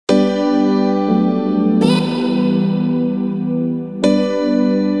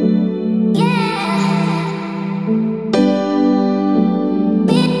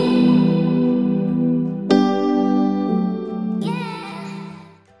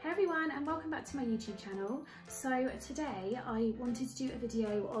welcome back to my YouTube channel. So today I wanted to do a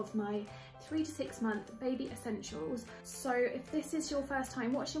video of my 3 to 6 month baby essentials. So if this is your first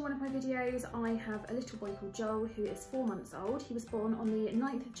time watching one of my videos, I have a little boy called Joel who is 4 months old. He was born on the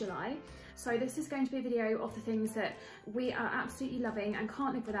 9th of July. So this is going to be a video of the things that we are absolutely loving and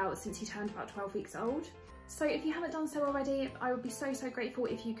can't live without since he turned about 12 weeks old. So if you haven't done so already, I would be so grateful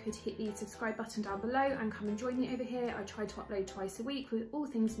if you could hit the subscribe button down below and come and join me over here. I try to upload twice a week with all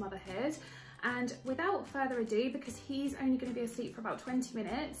things motherhood. And without further ado, because he's only going to be asleep for about 20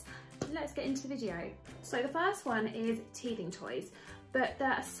 minutes, let's get into the video. So the first one is teething toys. But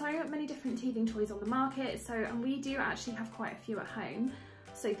there are so many different teething toys on the market, and we do actually have quite a few at home.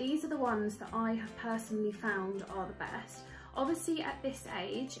 So these are the ones that I have personally found are the best. Obviously at this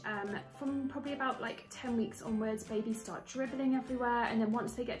age, from probably about like 10 weeks onwards, babies start dribbling everywhere, and then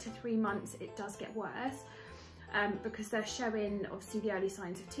once they get to 3 months it does get worse because they're showing obviously the early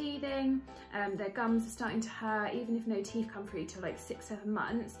signs of teething. Their gums are starting to hurt. Even if no teeth come through till like 6-7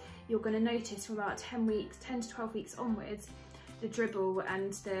 months, you're going to notice from about 10 to 12 weeks onwards, the dribble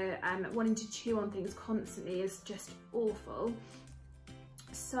and the wanting to chew on things constantly is just awful.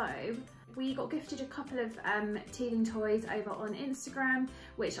 So we got gifted a couple of teething toys over on Instagram,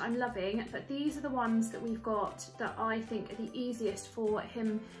 which I'm loving, but these are the ones that we've got that I think are the easiest for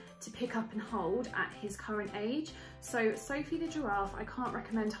him to pick up and hold at his current age. So Sophie the giraffe, I can't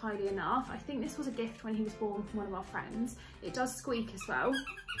recommend highly enough. I think this was a gift when he was born from one of our friends. It does squeak as well,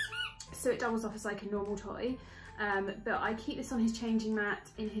 so it doubles off as like a normal toy. But I keep this on his changing mat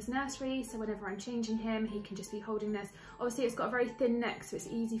in his nursery, so whenever I'm changing him, he can just be holding this. Obviously it's got a very thin neck, so it's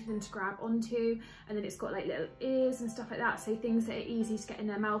easy for them to grab onto, and then it's got like little ears and stuff like that, so things that are easy to get in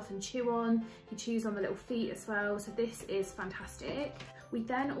their mouth and chew on. He chews on the little feet as well, so this is fantastic. We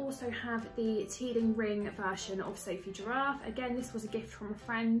then also have the teething ring version of Sophie Giraffe. Again, this was a gift from a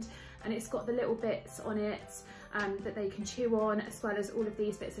friend, and it's got the little bits on it that they can chew on, as well as all of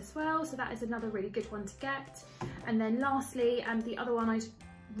these bits as well, so that is another really good one to get. And then lastly, the other one I'd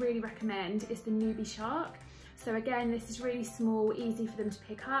really recommend is the Newbie Shark. So again, this is really small, easy for them to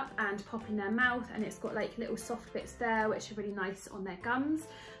pick up and pop in their mouth, and it's got like little soft bits there which are really nice on their gums.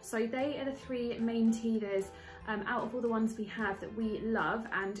 So they are the 3 main teethers out of all the ones we have that we love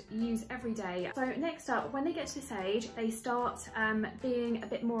and use every day. So next up, when they get to this age, they start being a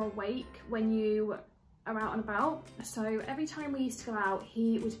bit more awake when you are out and about. So every time we used to go out,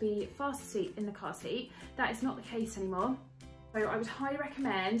 he would be fast asleep in the car seat. That is not the case anymore. So I would highly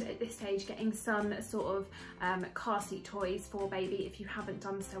recommend at this stage getting some sort of car seat toys for baby if you haven't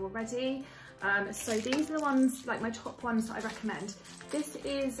done so already. So these are the ones, like my top ones that I recommend. This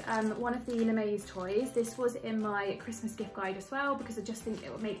is one of the LeMays toys. This was in my Christmas gift guide as well, because I just think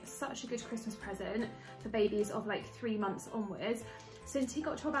it would make such a good Christmas present for babies of like 3 months onwards. Since he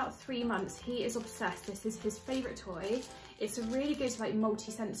got to about 3 months, he is obsessed. This is his favourite toy. It's a really good like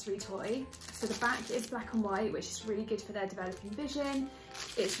multi-sensory toy. So the back is black and white, which is really good for their developing vision.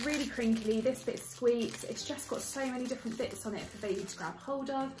 It's really crinkly, this bit squeaks. It's just got so many different bits on it for baby to grab hold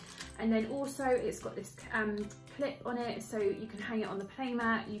of. And then also it's got this clip on it, so you can hang it on the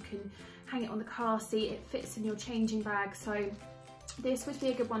playmat, you can hang it on the car seat, it fits in your changing bag. So this would be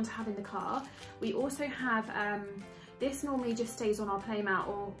a good one to have in the car. We also have, this normally just stays on our playmat,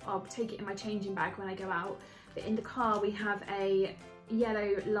 or I'll take it in my changing bag when I go out. But in the car we have a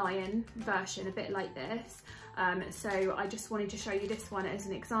yellow lion version, a bit like this. So I just wanted to show you this one as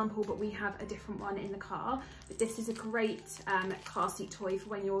an example, but we have a different one in the car. But this is a great car seat toy for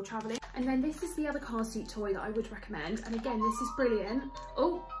when you're traveling. And then this is the other car seat toy that I would recommend. And again, this is brilliant.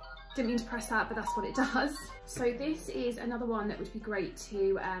 Oh, didn't mean to press that, but that's what it does. So this is another one that would be great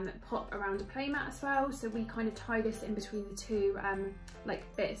to pop around a playmat as well. So we kind of tie this in between the 2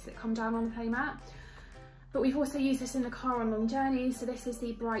 like bits that come down on the playmat. But we've also used this in the car on long journeys. So this is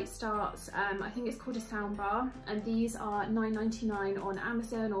the Bright Starts, I think it's called a sound bar, and these are $9.99 on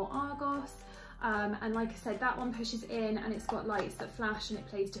Amazon or Argos. And like I said, that one pushes in and it's got lights that flash and it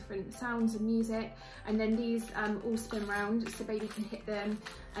plays different sounds and music. And then these all spin round so baby can hit them,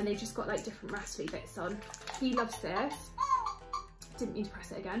 and they've just got like different rattly bits on. He loves this. Didn't mean to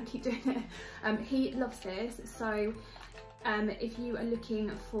press it again, keep doing it. He loves this. So if you are looking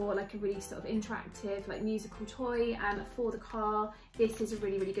for like a really sort of interactive like musical toy for the car, this is a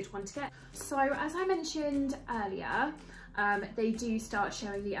really good one to get. So as I mentioned earlier, they do start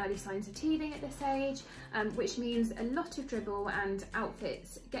showing the early signs of teething at this age, which means a lot of dribble and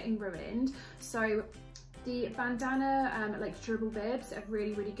outfits getting ruined. So the bandana like dribble bibs are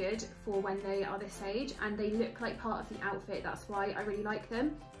really good for when they are this age, and they look like part of the outfit. That's why I really like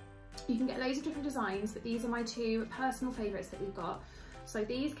them. You can get loads of different designs, but these are my 2 personal favourites that we've got. So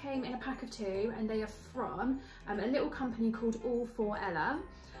these came in a pack of 2 and they are from a little company called All for Ella.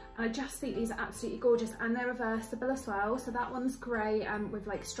 And I just think these are absolutely gorgeous, and they're reversible as well. So that one's grey with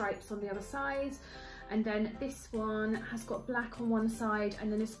like stripes on the other side. And then this one has got black on one side and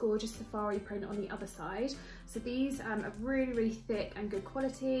then this gorgeous safari print on the other side. So these are really, really thick and good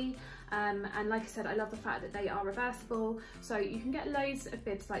quality. And like I said, I love the fact that they are reversible. So you can get loads of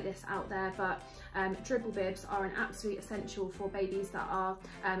bibs like this out there, but dribble bibs are an absolute essential for babies that are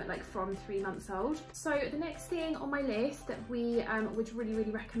like from 3 months old. So the next thing on my list that we would really,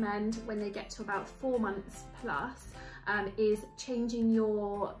 really recommend when they get to about 4 months plus is changing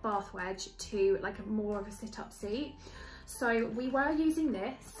your bath wedge to like a more of a sit-up seat. So we were using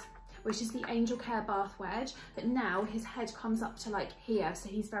this, which is the Angel Care bath wedge, but now his head comes up to like here, so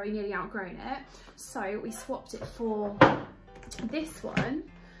he's very nearly outgrown it. So we swapped it for this one,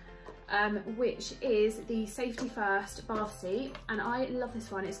 which is the Safety First bath seat, and I love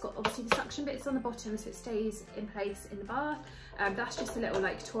this one. It's got obviously the suction bits on the bottom so it stays in place in the bath. That's just a little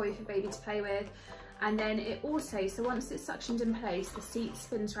like toy for baby to play with. And then it also, so once it's suctioned in place, the seat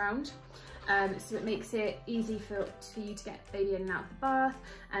spins round. So it makes it easy for you to get baby in and out of the bath.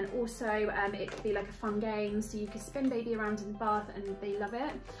 And also it could be like a fun game, so you could spin baby around in the bath and they love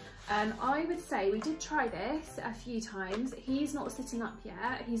it. I would say we did try this a few times. He's not sitting up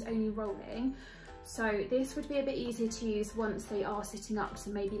yet, he's only rolling. So this would be a bit easier to use once they are sitting up,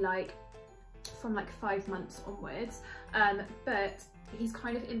 so maybe like from like 5 months onwards. But he's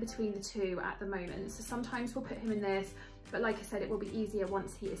kind of in between the two at the moment, so sometimes we'll put him in this, but like I said, it will be easier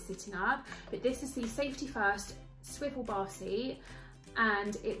once he is sitting up. But this is the Safety First swivel bath seat,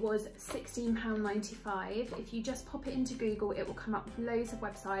 and it was £16.95. If you just pop it into Google, it will come up with loads of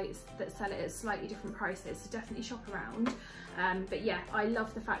websites that sell it at slightly different prices, so definitely shop around. But yeah, I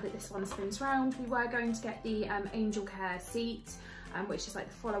love the fact that this one spins round. We were going to get the Angel Care seat, which is like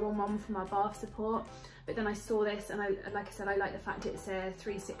the follow-on one from our bath support, but then I saw this and like I said, I like the fact it's a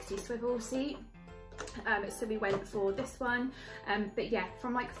 360 swivel seat. So we went for this one. But yeah,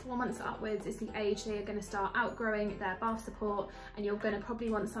 from like 4 months upwards is the age they are going to start outgrowing their bath support, and you're going to probably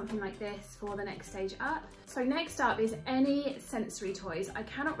want something like this for the next stage up. So next up is any sensory toys. I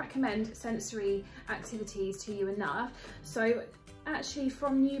cannot recommend sensory activities to you enough. So actually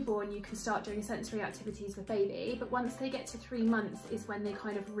from newborn you can start doing sensory activities with baby, but once they get to 3 months is when they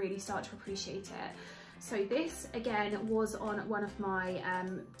kind of really start to appreciate it. So this again was on one of my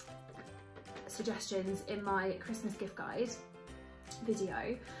suggestions in my Christmas gift guide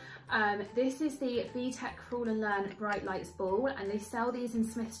video. This is the VTech Crawl and Learn Bright Lights ball, and they sell these in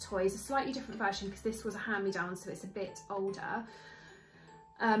Smith's Toys, a slightly different version because this was a hand-me-down, so it's a bit older.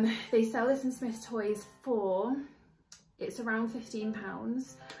 They sell this in Smith's Toys for, it's around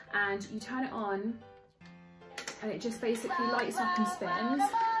 £15, and you turn it on and it just basically lights up and spins,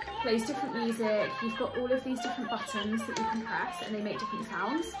 plays different music. You've got all of these different buttons that you can press and they make different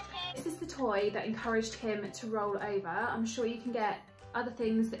sounds. This is the toy that encouraged him to roll over. I'm sure you can get other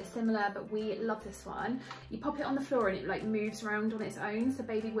things that are similar, but we love this one. You pop it on the floor and it like moves around on its own, so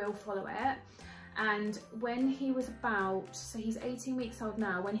baby will follow it. And when he was about, so he's 18 weeks old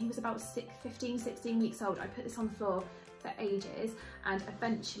now, when he was about 15, 16 weeks old, I put this on the floor for ages, and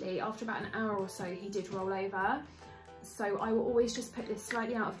eventually after about an hour or so he did roll over. So I will always just put this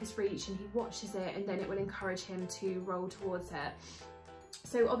slightly out of his reach and he watches it, and then it will encourage him to roll towards it.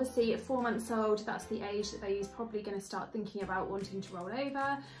 So obviously at 4 months old, that's the age that baby's probably going to start thinking about wanting to roll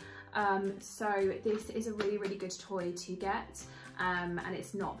over. So this is a really, really good toy to get, and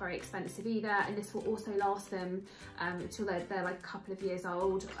it's not very expensive either, and this will also last them until they're like a couple of years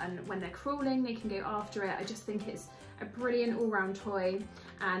old, and when they're crawling they can go after it. I just think it's a brilliant all-round toy,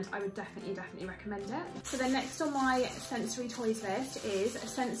 and I would definitely recommend it. So then next on my sensory toys list is a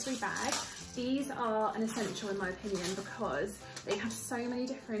sensory bag. These are an essential in my opinion because they have so many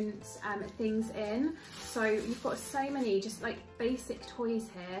different things in. So you've got so many just like basic toys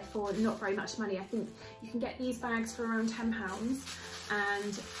here for not very much money. I think you can get these bags for around £10,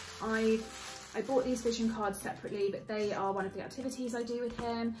 and I bought these vision cards separately, but they are one of the activities I do with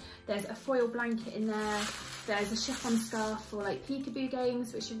him. There's a foil blanket in there. There's a chiffon scarf for like peekaboo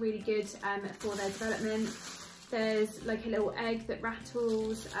games, which are really good for their development. There's like a little egg that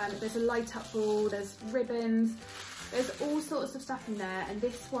rattles. There's a light up ball, there's ribbons. There's all sorts of stuff in there, and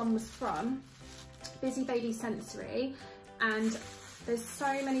this one was from Busy Baby Sensory, and there's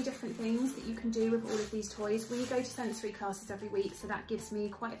so many different things that you can do with all of these toys. We go to sensory classes every week, so that gives me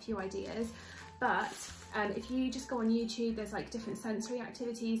quite a few ideas. But if you just go on YouTube, there's like different sensory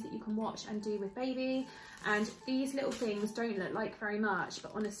activities that you can watch and do with baby. And these little things don't look like very much,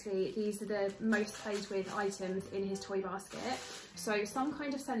 but honestly, these are the most played with items in his toy basket. So some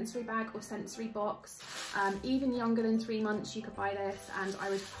kind of sensory bag or sensory box, even younger than 3 months, you could buy this, and I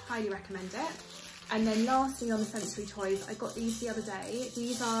would highly recommend it. And then lastly on the sensory toys, I got these the other day.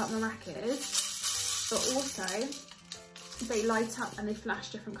 These are maracas, but also they light up and they flash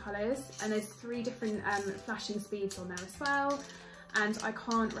different colours, and there's 3 different flashing speeds on there as well. And I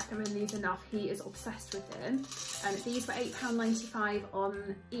can't recommend these enough. He is obsessed with them. These were £8.95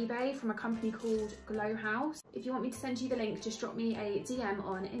 on eBay from a company called Glow House. If you want me to send you the link, just drop me a DM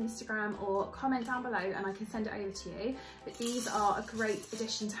on Instagram or comment down below and I can send it over to you. But these are a great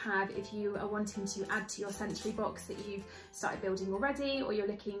addition to have if you are wanting to add to your sensory box that you've started building already, or you're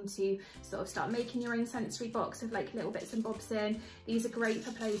looking to sort of start making your own sensory box of like little bits and bobs in. These are great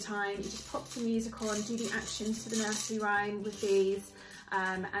for playtime. You just pop some music on, do the actions to the nursery rhyme with these.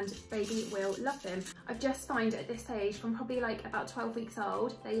 And baby will love them. I've just found at this age, from probably like about 12 weeks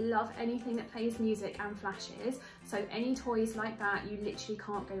old, they love anything that plays music and flashes. So any toys like that, you literally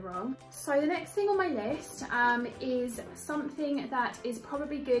can't go wrong. So the next thing on my list is something that is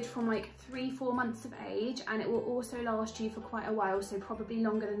probably good from like 3-4 months of age, and it will also last you for quite a while, so probably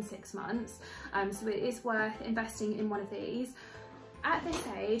longer than 6 months. So it is worth investing in one of these. At this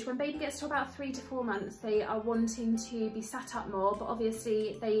age, when baby gets to about 3 to 4 months, they are wanting to be sat up more, but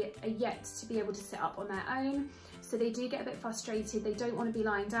obviously they are yet to be able to sit up on their own. So they do get a bit frustrated. They don't want to be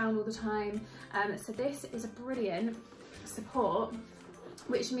lying down all the time. So this is a brilliant support,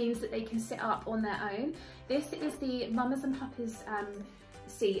 which means that they can sit up on their own. This is the Mamas and Papas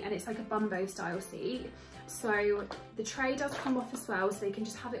seat, and it's like a bumbo style seat. So the tray does come off as well, so they can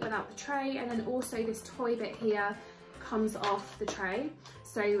just have it without the tray. And then also this toy bit here comes off the tray,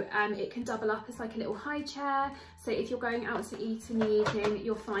 so it can double up as like a little high chair. So if you're going out to eat in the evening,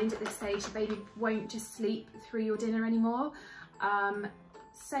 you'll find at this stage the baby won't just sleep through your dinner anymore.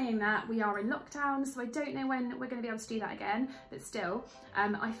 Saying that, we are in lockdown, so I don't know when we're going to be able to do that again, but still,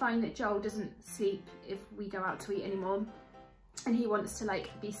 I find that Joel doesn't sleep if we go out to eat anymore, and he wants to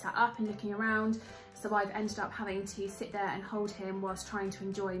like be sat up and looking around. So I've ended up having to sit there and hold him whilst trying to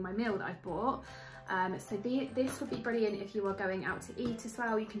enjoy my meal that I've bought. So this would be brilliant if you are going out to eat as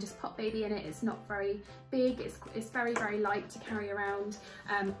well. You can just pop baby in it. It's not very big. It's very, very light to carry around.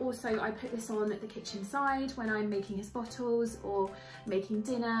 Also, I put this on at the kitchen side when I'm making his bottles or making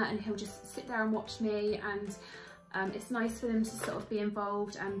dinner, and he'll just sit there and watch me. And it's nice for them to sort of be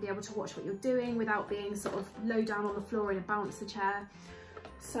involved and be able to watch what you're doing without being sort of low down on the floor in a bouncer chair.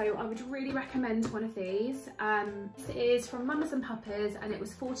 So I would really recommend one of these. This is from Mamas and Papas, and it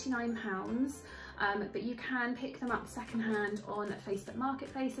was £49. But you can pick them up secondhand on Facebook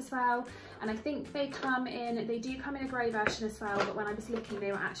Marketplace as well. And I think they do come in a grey version as well, but when I was looking,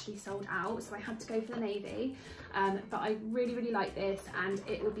 they were actually sold out, so I had to go for the navy. But I really, really like this, and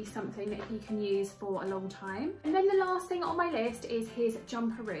it will be something that he can use for a long time. And then the last thing on my list is his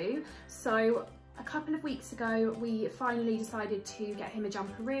jumperoo. So a couple of weeks ago, we finally decided to get him a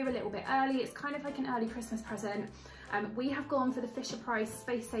jumperoo a little bit early. It's kind of like an early Christmas present. We have gone for the Fisher-Price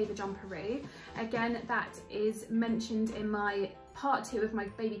Space Saver jumperoo. Again, that is mentioned in my part 2 of my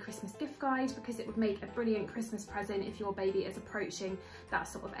baby Christmas gift guide, because it would make a brilliant Christmas present if your baby is approaching that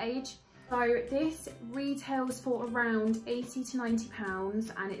sort of age. So this retails for around £80 to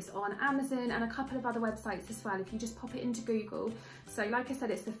 £90, and it's on Amazon and a couple of other websites as well if you just pop it into Google. So like I said,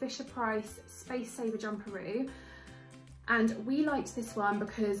 it's the Fisher-Price Space Saver jumperoo. And we liked this one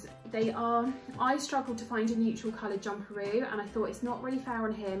because I struggled to find a neutral coloured jumperoo, and I thought it's not really fair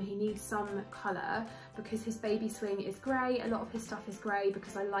on him. He needs some colour because his baby swing is grey. A lot of his stuff is grey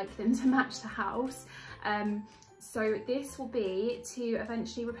because I like them to match the house. So this will be to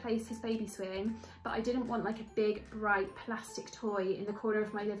eventually replace his baby swing, but I didn't want like a big bright plastic toy in the corner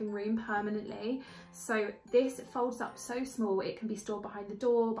of my living room permanently. So this folds up so small, it can be stored behind the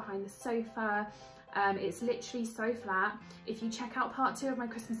door, behind the sofa. It's literally so flat. If you check out part 2 of my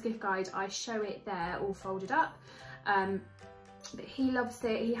Christmas gift guide, I show it there all folded up. But he loves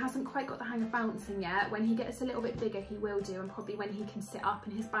it. He hasn't quite got the hang of bouncing yet. When he gets a little bit bigger, he will do, and probably when he can sit up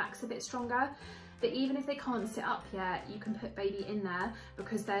and his back's a bit stronger. But even if they can't sit up yet, you can put baby in there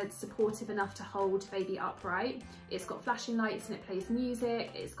because they're supportive enough to hold baby upright. It's got flashing lights and it plays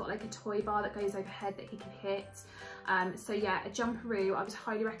music. It's got like a toy bar that goes overhead that he can hit. So yeah, a jumperoo I would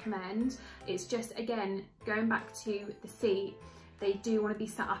highly recommend. It's just, again, going back to the seat, they do want to be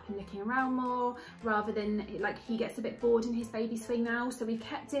sat up and looking around more rather than like he gets a bit bored in his baby swing now. So we've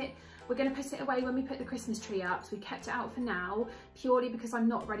kept it We're going to put it away when we put the Christmas tree up, so we kept it out for now, purely because I'm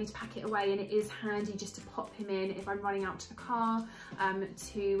not ready to pack it away, and it is handy just to pop him in if I'm running out to the car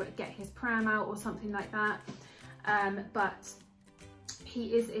to get his pram out or something like that. But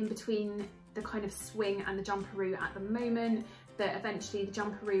he is in between the kind of swing and the jumperoo at the moment, that eventually the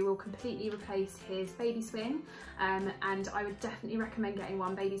jumperoo will completely replace his baby swing, and I would definitely recommend getting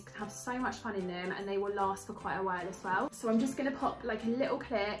one. Babies can have so much fun in them and they will last for quite a while as well. So I'm just going to pop like a little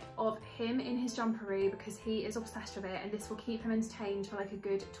clip of him in his jumperoo because he is obsessed with it, and this will keep him entertained for like a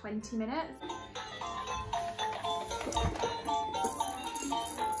good 20 minutes.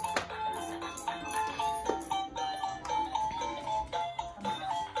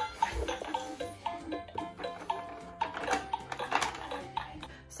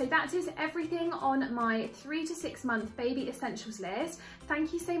 So that is everything on my 3 to 6 month baby essentials list.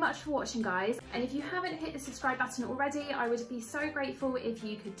 Thank you so much for watching, guys. And if you haven't hit the subscribe button already, I would be so grateful if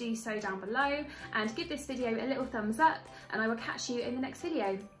you could do so down below and give this video a little thumbs up, and I will catch you in the next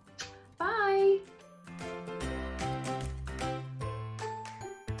video. Bye.